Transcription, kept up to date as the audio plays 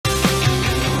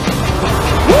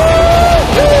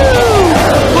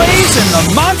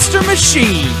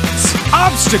Machines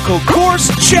Obstacle Course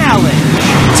Challenge.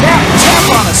 Tap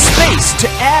on a space to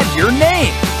add your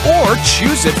name or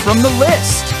choose it from the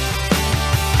list.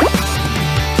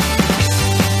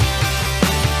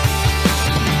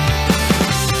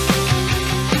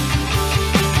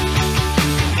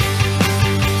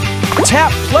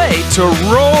 Tap play to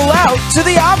roll out to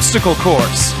the obstacle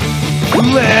course.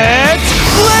 Let's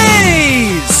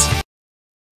blaze!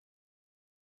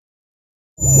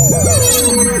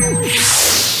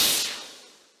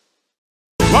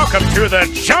 Welcome to the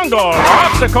Jungle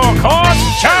Obstacle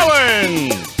Course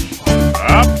Challenge!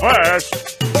 Up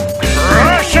first,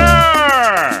 Crusher!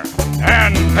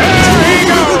 And there he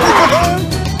goes!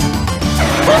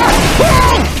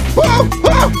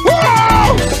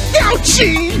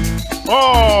 Ouchie!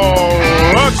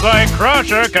 Oh, looks like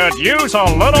Crusher could use a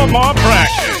little more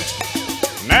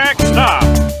practice. Next up,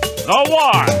 the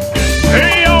one,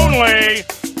 the only,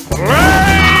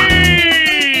 Blaze!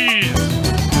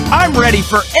 I'm ready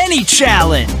for any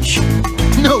challenge.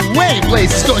 No way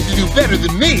Blaze is going to do better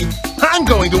than me. I'm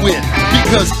going to win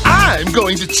because I'm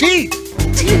going to cheat.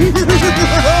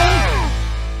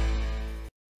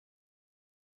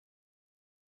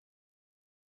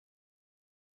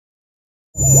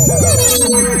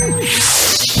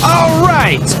 All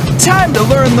right, time to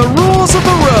learn the rules of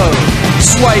the road.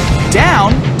 Swipe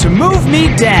down to move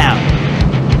me down.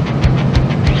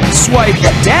 Swipe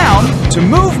down to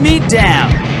move me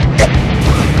down.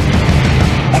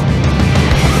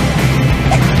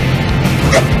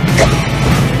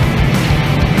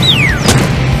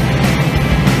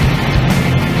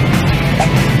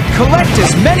 Collect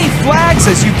as many flags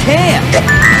as you can.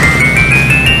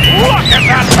 Look at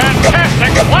that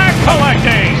fantastic flag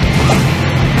collecting!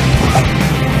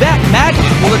 That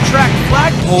magnet will attract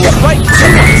flagpoles right to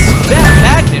us. That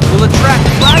magnet will attract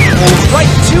flagpoles right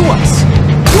to us.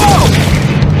 Whoa!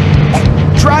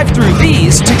 Drive through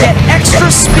these to get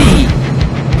extra speed.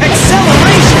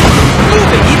 Acceleration!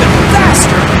 Moving even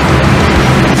faster!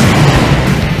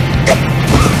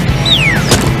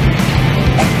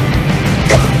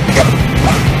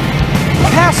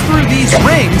 Pass through these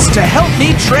rings to help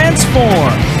me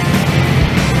transform.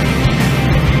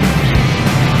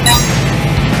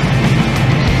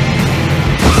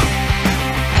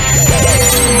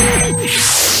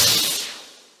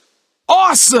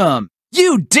 Awesome!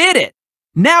 You did it!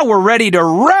 Now we're ready to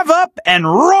rev up and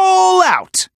roll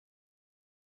out!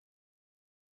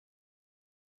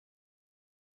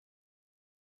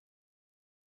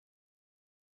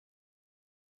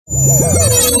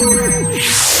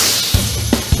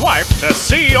 Swipe to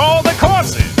see all the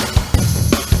courses.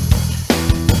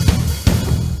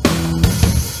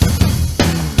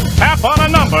 Tap on a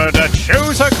number to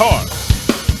choose a course.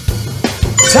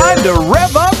 Time to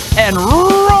rev up and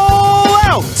roll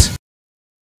out!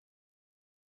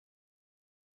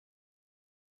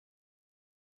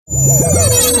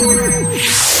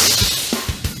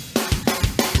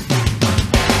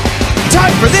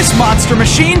 Time for this monster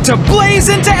machine to blaze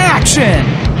into action!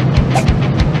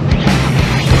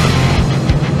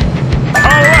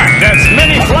 Collect as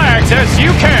many flags as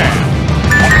you can.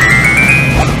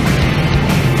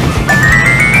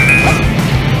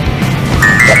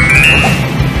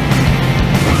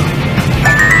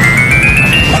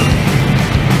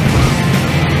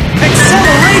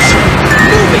 Acceleration!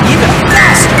 Moving even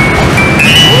faster!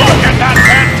 Look at that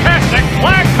fantastic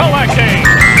flag collecting!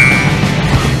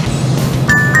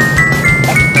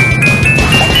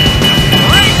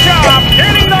 Great job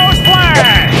getting those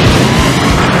flags!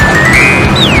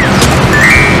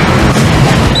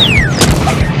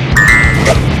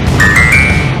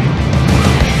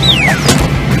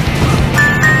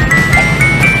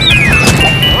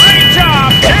 Great job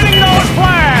getting those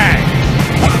flags!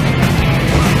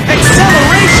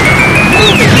 Acceleration!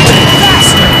 Moving even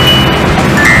faster!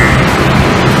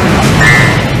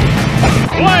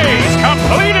 Blaze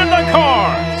completed the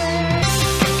course!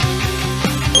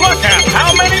 Look at how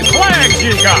many flags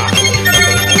you got!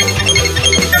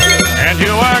 And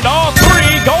you earned all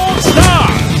 3 gold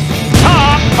stars!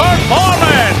 Top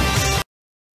performance!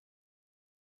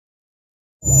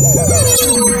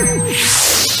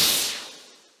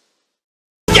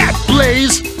 Get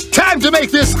Blaze! Time to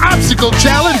make this obstacle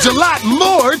challenge a lot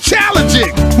more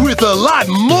challenging with a lot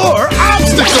more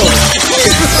obstacles!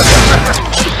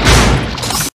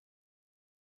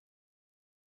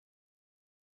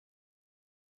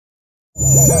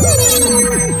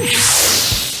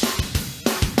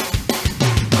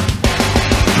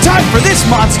 Time for this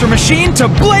monster machine to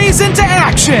blaze into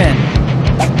action!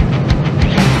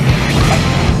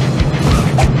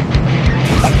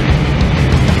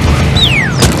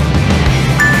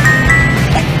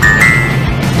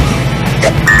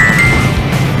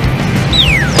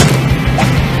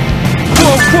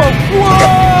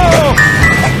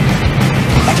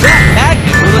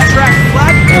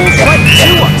 flagpoles right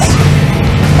to us.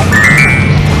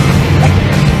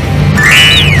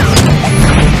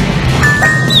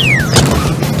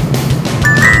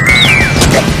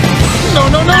 No,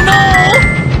 no, no, no!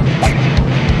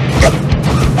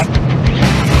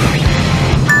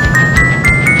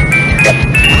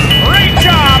 Great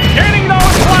job getting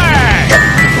those flags!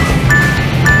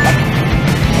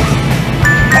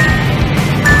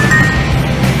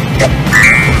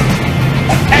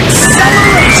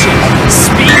 Acceleration!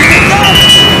 Speeding it up!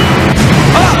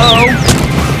 Uh-oh!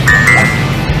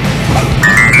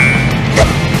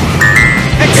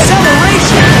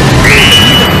 Acceleration!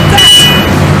 Even faster!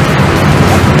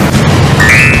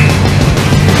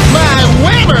 My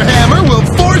Whammer Hammer will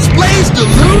force Blaze to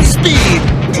lose speed!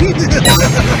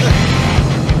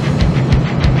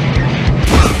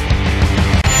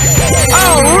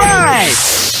 All right!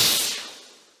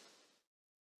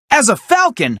 As a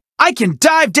falcon, I can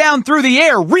dive down through the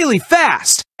air really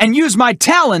fast and use my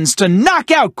talons to knock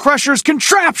out Crusher's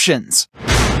contraptions.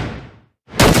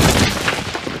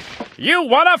 You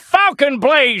won a Falcon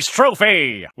Blaze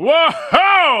trophy!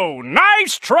 Whoa-ho!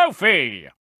 Nice trophy!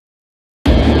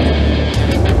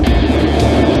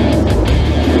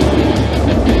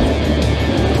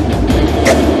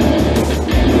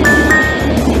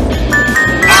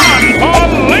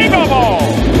 Unbelievable!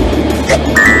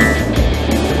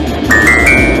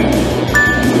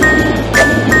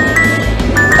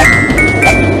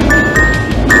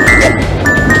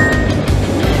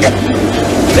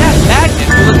 That magnet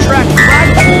will attract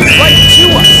flagpoles right to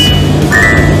us.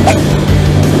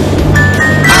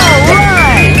 All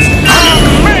right!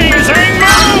 Amazing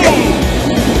move!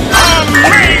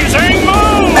 Amazing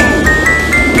move!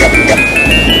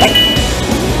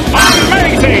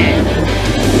 Amazing!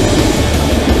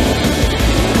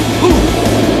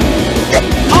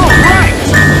 All right!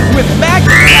 With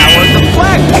magnet power, the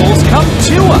flagpoles come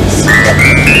to us.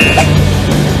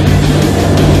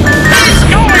 He's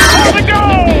going for the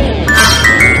goal!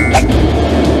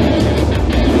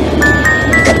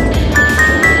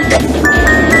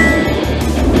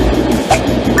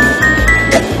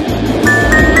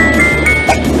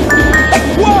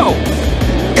 Whoa!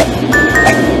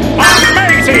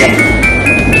 Amazing!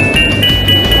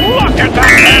 Look at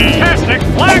that fantastic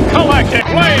flag collecting!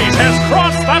 Blaze has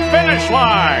crossed the finish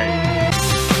line!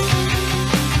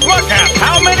 Look at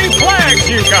how many flags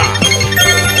you got!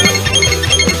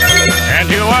 And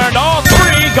you earned all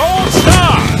 3 gold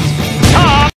stars!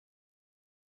 Top!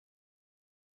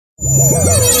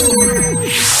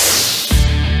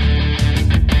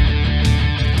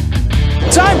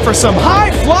 Time for some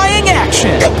high-flying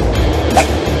action!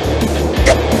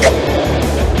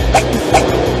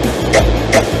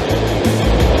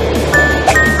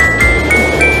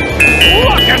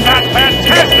 Look at that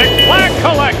fantastic flag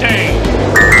collecting!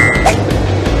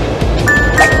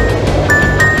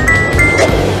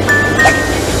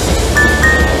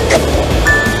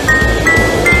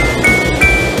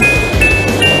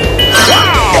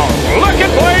 Wow! Look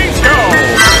at Blaze go!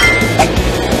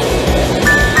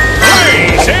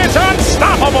 Blaze is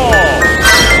unstoppable!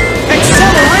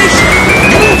 Acceleration!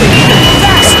 Moving even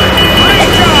faster! Great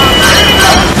job getting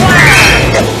those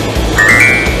flags!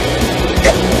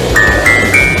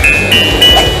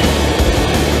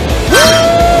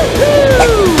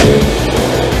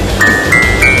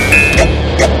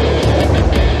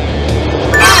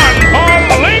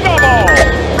 Unbelievable!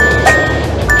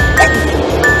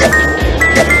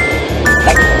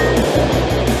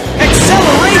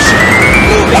 Acceleration!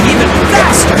 Moving even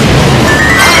faster!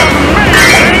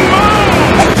 Amazing move!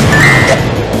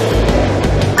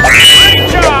 Great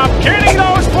job getting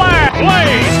those flags!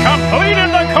 Blaze completed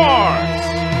the course!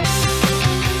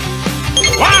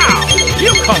 Wow!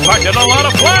 You collected a lot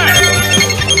of flags!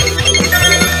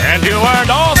 And you earned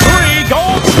all 3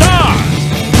 gold stars!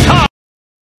 Top!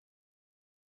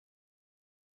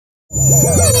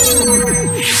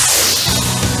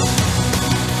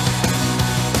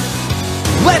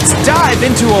 Let's dive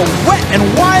into a wet and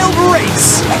wild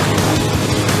race!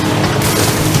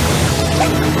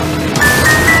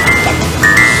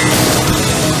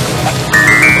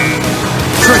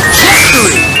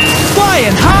 Trajectory!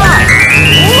 Flying high!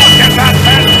 Look at that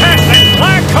fantastic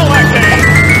flag collecting!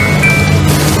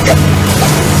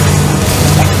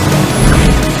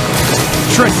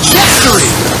 Trajectory!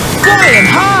 Flying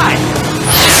high!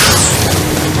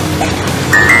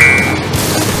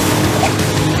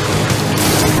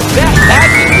 That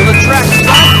magnet will attract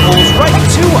flagpoles right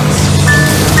to us.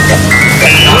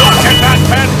 Look at that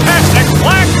fantastic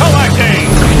flag collecting!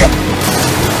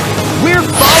 We're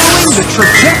following the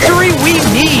trajectory we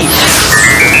need.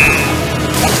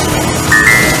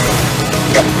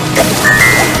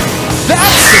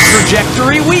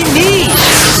 trajectory we need.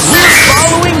 We're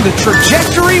following the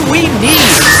trajectory we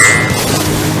need.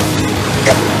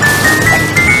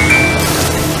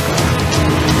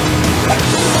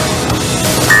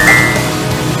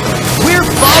 We're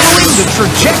following the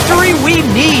trajectory we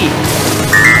need.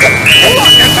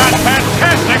 Look at that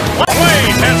fantastic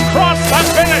Blaze has crossed the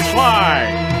finish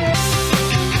line.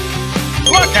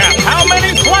 Look at how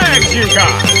many flags you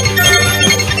got.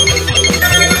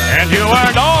 And you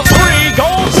earned all 3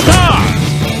 gold stars.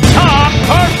 Top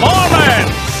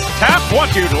performance. Tap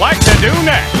what you'd like to do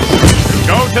next. To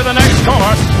go to the next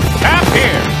course, tap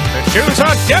here. To choose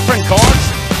a different course,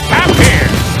 tap here.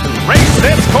 To race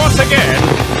this course again,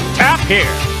 tap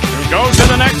here. To go to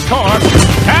the next course,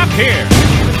 tap here.